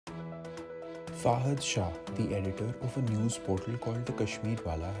Fahad Shah, the editor of a news portal called the Kashmir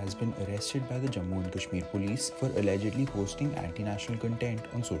Wala, has been arrested by the Jammu and Kashmir police for allegedly posting anti-national content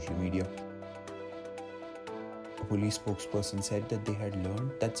on social media. A police spokesperson said that they had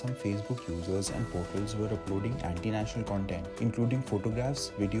learned that some Facebook users and portals were uploading anti-national content, including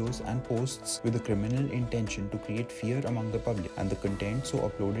photographs, videos, and posts with a criminal intention to create fear among the public, and the content so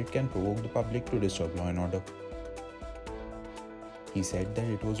uploaded can provoke the public to disturb law and order. He said that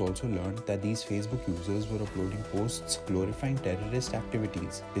it was also learned that these Facebook users were uploading posts glorifying terrorist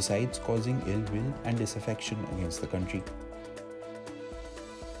activities, besides causing ill will and disaffection against the country.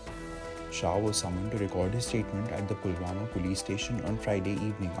 Shah was summoned to record his statement at the Pulwama police station on Friday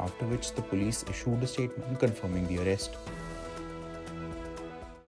evening, after which the police issued a statement confirming the arrest.